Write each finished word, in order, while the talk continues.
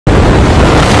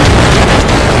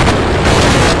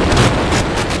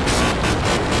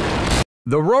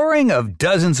The roaring of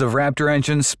dozens of Raptor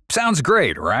engines sounds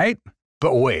great, right?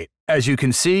 But wait, as you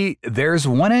can see, there's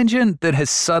one engine that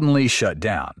has suddenly shut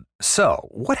down. So,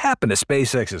 what happened to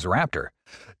SpaceX's Raptor?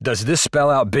 Does this spell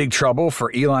out big trouble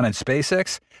for Elon and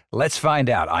SpaceX? Let's find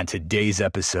out on today's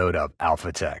episode of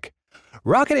Alpha Tech.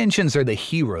 Rocket engines are the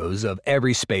heroes of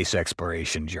every space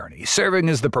exploration journey, serving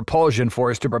as the propulsion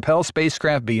force to propel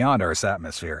spacecraft beyond Earth's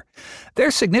atmosphere. Their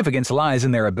significance lies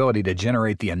in their ability to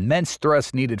generate the immense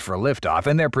thrust needed for liftoff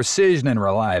and their precision and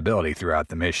reliability throughout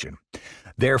the mission.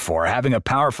 Therefore, having a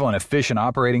powerful and efficient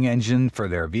operating engine for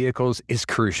their vehicles is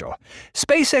crucial.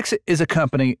 SpaceX is a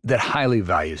company that highly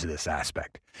values this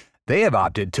aspect. They have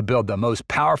opted to build the most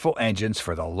powerful engines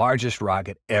for the largest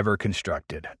rocket ever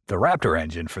constructed, the Raptor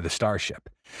engine for the Starship.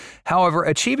 However,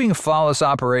 achieving flawless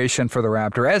operation for the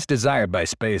Raptor as desired by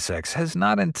SpaceX has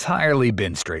not entirely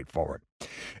been straightforward.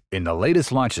 In the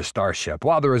latest launch of Starship,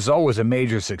 while the result was a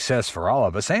major success for all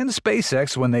of us and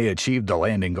SpaceX when they achieved the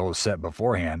landing goals set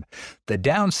beforehand, the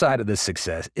downside of this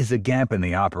success is a gap in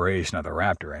the operation of the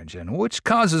Raptor engine, which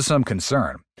causes some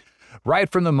concern.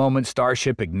 Right from the moment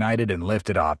Starship ignited and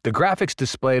lifted off, the graphics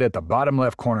displayed at the bottom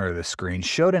left corner of the screen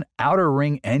showed an outer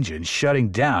ring engine shutting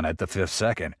down at the 5th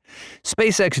second.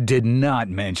 SpaceX did not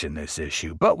mention this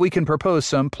issue, but we can propose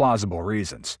some plausible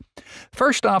reasons.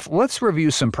 First off, let's review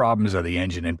some problems of the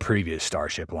engine in previous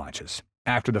Starship launches.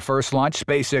 After the first launch,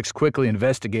 SpaceX quickly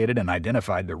investigated and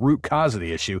identified the root cause of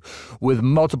the issue, with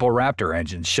multiple Raptor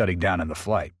engines shutting down in the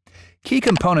flight. Key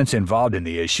components involved in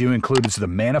the issue includes the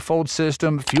manifold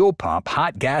system, fuel pump,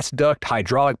 hot gas duct,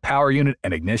 hydraulic power unit,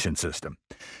 and ignition system.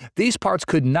 These parts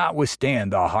could not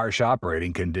withstand the harsh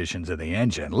operating conditions of the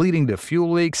engine, leading to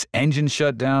fuel leaks, engine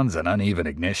shutdowns, and uneven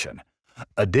ignition.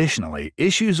 Additionally,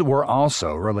 issues were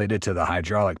also related to the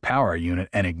hydraulic power unit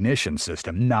and ignition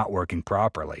system not working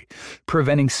properly,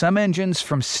 preventing some engines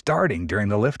from starting during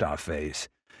the liftoff phase.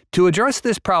 To address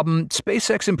this problem,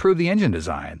 SpaceX improved the engine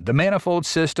design. The manifold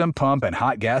system, pump, and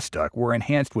hot gas duct were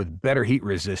enhanced with better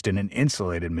heat-resistant and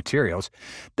insulated materials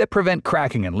that prevent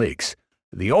cracking and leaks.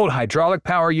 The old hydraulic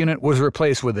power unit was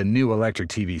replaced with a new electric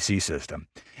TVC system,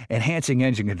 enhancing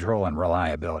engine control and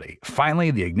reliability.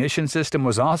 Finally, the ignition system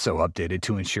was also updated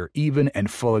to ensure even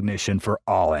and full ignition for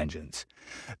all engines.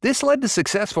 This led to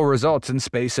successful results in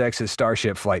SpaceX's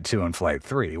Starship Flight 2 and Flight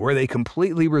 3, where they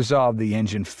completely resolved the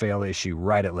engine fail issue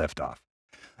right at liftoff.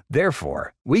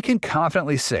 Therefore, we can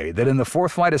confidently say that in the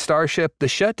fourth flight of Starship, the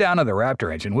shutdown of the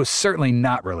Raptor engine was certainly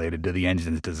not related to the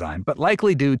engine's design, but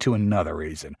likely due to another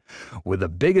reason, with the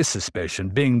biggest suspicion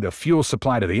being the fuel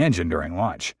supply to the engine during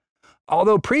launch.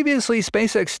 Although previously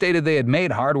SpaceX stated they had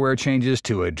made hardware changes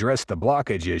to address the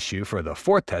blockage issue for the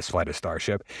fourth test flight of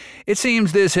Starship, it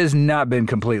seems this has not been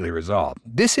completely resolved.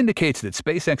 This indicates that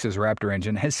SpaceX's Raptor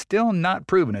engine has still not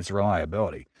proven its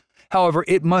reliability. However,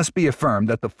 it must be affirmed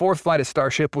that the fourth flight of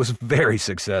Starship was very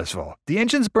successful. The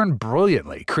engines burned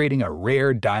brilliantly, creating a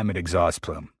rare diamond exhaust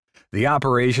plume. The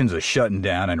operations of shutting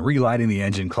down and relighting the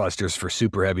engine clusters for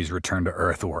Super Heavy's return to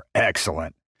Earth were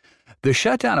excellent. The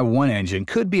shutdown of one engine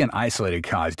could be an isolated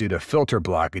cause due to filter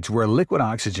blockage where liquid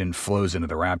oxygen flows into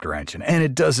the Raptor engine, and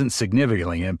it doesn't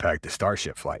significantly impact the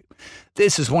Starship flight.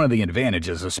 This is one of the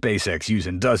advantages of SpaceX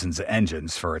using dozens of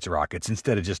engines for its rockets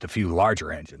instead of just a few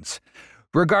larger engines.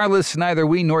 Regardless, neither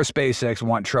we nor SpaceX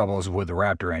want troubles with the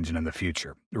Raptor engine in the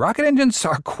future. Rocket engines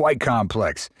are quite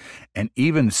complex, and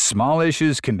even small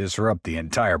issues can disrupt the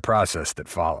entire process that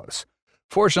follows.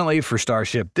 Fortunately for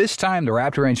Starship, this time the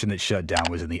Raptor engine that shut down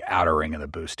was in the outer ring of the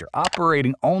booster,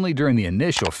 operating only during the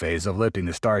initial phase of lifting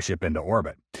the Starship into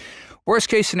orbit. Worst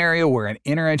case scenario where an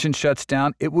inner engine shuts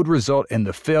down, it would result in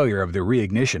the failure of the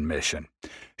reignition mission.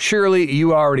 Surely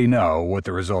you already know what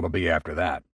the result will be after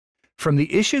that. From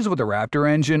the issues with the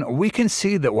Raptor engine, we can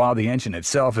see that while the engine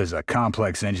itself is a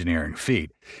complex engineering feat,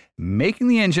 making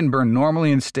the engine burn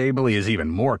normally and stably is even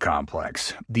more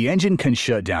complex. The engine can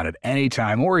shut down at any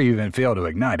time or even fail to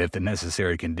ignite if the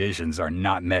necessary conditions are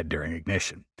not met during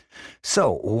ignition.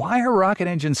 So, why are rocket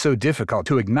engines so difficult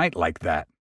to ignite like that?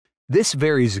 This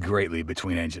varies greatly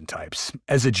between engine types.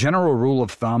 As a general rule of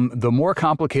thumb, the more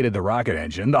complicated the rocket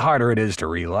engine, the harder it is to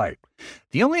relight.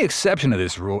 The only exception to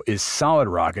this rule is solid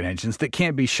rocket engines that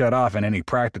can't be shut off in any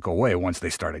practical way once they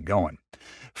started going.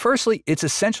 Firstly, it's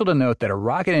essential to note that a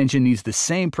rocket engine needs the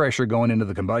same pressure going into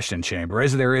the combustion chamber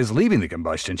as there is leaving the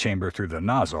combustion chamber through the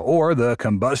nozzle, or the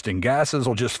combusting gases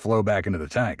will just flow back into the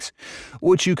tanks,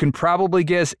 which you can probably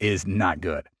guess is not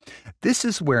good. This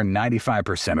is where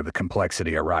 95% of the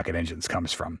complexity of rocket engines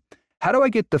comes from. How do I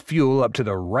get the fuel up to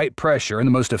the right pressure in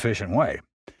the most efficient way?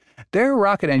 There are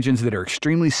rocket engines that are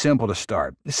extremely simple to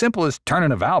start, as simple as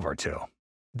turning a valve or two.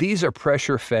 These are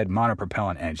pressure-fed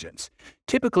monopropellant engines,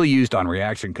 typically used on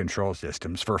reaction control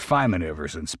systems for fine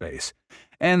maneuvers in space.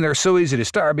 And they're so easy to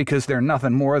start because they're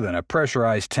nothing more than a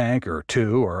pressurized tank or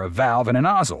two or a valve and a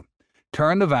nozzle.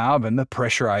 Turn the valve and the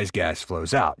pressurized gas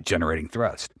flows out, generating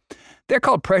thrust. They're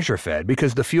called pressure-fed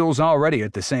because the fuel's already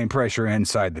at the same pressure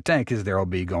inside the tank as there will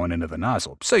be going into the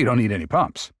nozzle, so you don't need any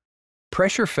pumps.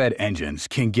 Pressure-fed engines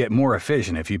can get more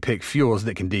efficient if you pick fuels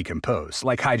that can decompose,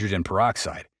 like hydrogen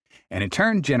peroxide, and in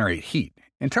turn generate heat.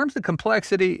 In terms of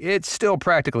complexity, it's still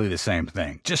practically the same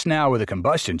thing, just now with a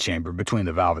combustion chamber between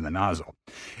the valve and the nozzle.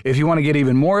 If you want to get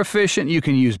even more efficient, you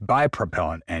can use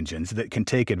bipropellant engines that can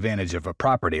take advantage of a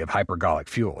property of hypergolic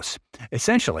fuels.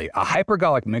 Essentially, a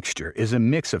hypergolic mixture is a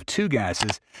mix of two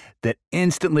gases that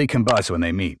instantly combust when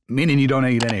they meet, meaning you don't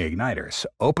need any igniters.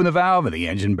 Open the valve and the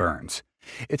engine burns.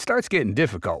 It starts getting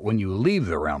difficult when you leave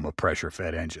the realm of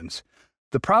pressure-fed engines.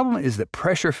 The problem is that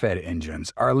pressure-fed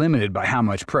engines are limited by how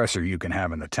much pressure you can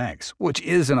have in the tanks, which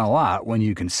isn't a lot when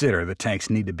you consider the tanks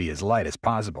need to be as light as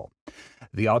possible.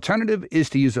 The alternative is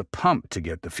to use a pump to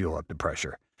get the fuel up to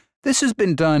pressure. This has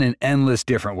been done in endless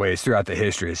different ways throughout the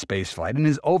history of spaceflight and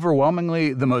is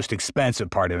overwhelmingly the most expensive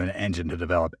part of an engine to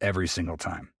develop every single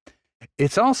time.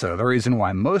 It's also the reason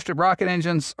why most rocket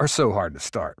engines are so hard to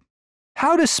start.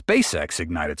 How does SpaceX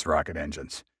ignite its rocket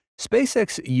engines?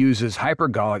 SpaceX uses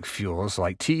hypergolic fuels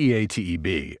like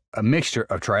TEA-TEB, a mixture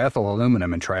of triethyl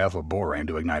aluminum and triethyl borane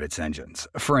to ignite its engines.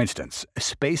 For instance,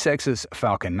 SpaceX's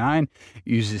Falcon 9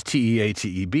 uses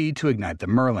TEA-TEB to ignite the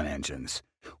Merlin engines.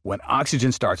 When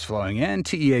oxygen starts flowing in,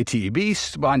 TEA-TEB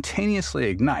spontaneously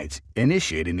ignites,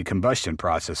 initiating the combustion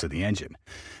process of the engine.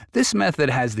 This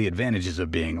method has the advantages of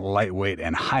being lightweight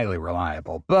and highly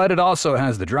reliable, but it also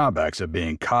has the drawbacks of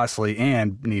being costly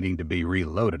and needing to be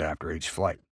reloaded after each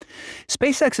flight.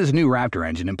 SpaceX's new Raptor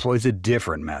engine employs a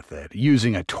different method,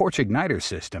 using a torch igniter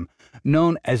system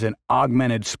known as an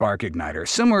augmented spark igniter,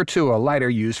 similar to a lighter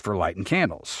used for lighting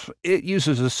candles. It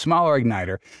uses a smaller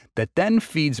igniter that then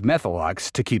feeds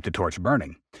methalox to keep the torch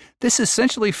burning. This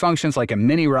essentially functions like a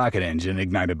mini rocket engine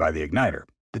ignited by the igniter.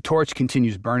 The torch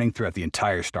continues burning throughout the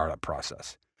entire startup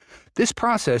process. This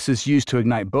process is used to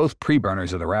ignite both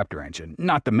preburners of the Raptor engine,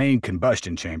 not the main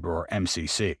combustion chamber or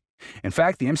MCC. In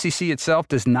fact, the MCC itself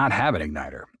does not have an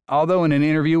igniter. Although in an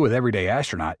interview with Everyday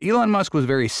Astronaut, Elon Musk was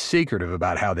very secretive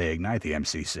about how they ignite the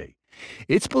MCC.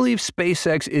 It's believed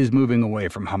SpaceX is moving away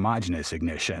from homogeneous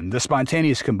ignition, the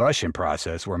spontaneous combustion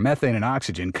process where methane and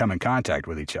oxygen come in contact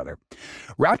with each other.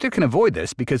 Raptor can avoid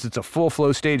this because it's a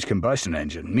full-flow stage combustion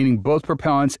engine, meaning both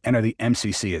propellants enter the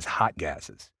MCC as hot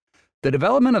gases. The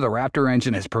development of the Raptor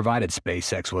engine has provided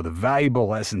SpaceX with valuable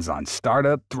lessons on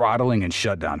startup, throttling, and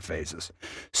shutdown phases.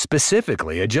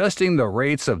 Specifically, adjusting the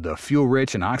rates of the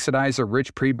fuel-rich and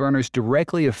oxidizer-rich preburners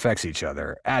directly affects each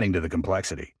other, adding to the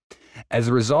complexity. As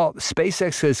a result,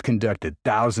 SpaceX has conducted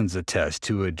thousands of tests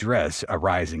to address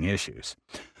arising issues.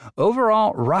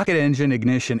 Overall, rocket engine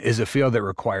ignition is a field that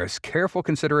requires careful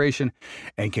consideration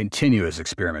and continuous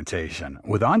experimentation.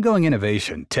 With ongoing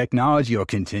innovation, technology will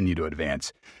continue to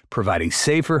advance, providing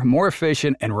safer, more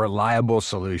efficient, and reliable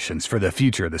solutions for the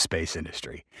future of the space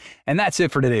industry. And that's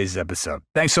it for today's episode.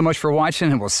 Thanks so much for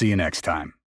watching, and we'll see you next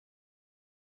time.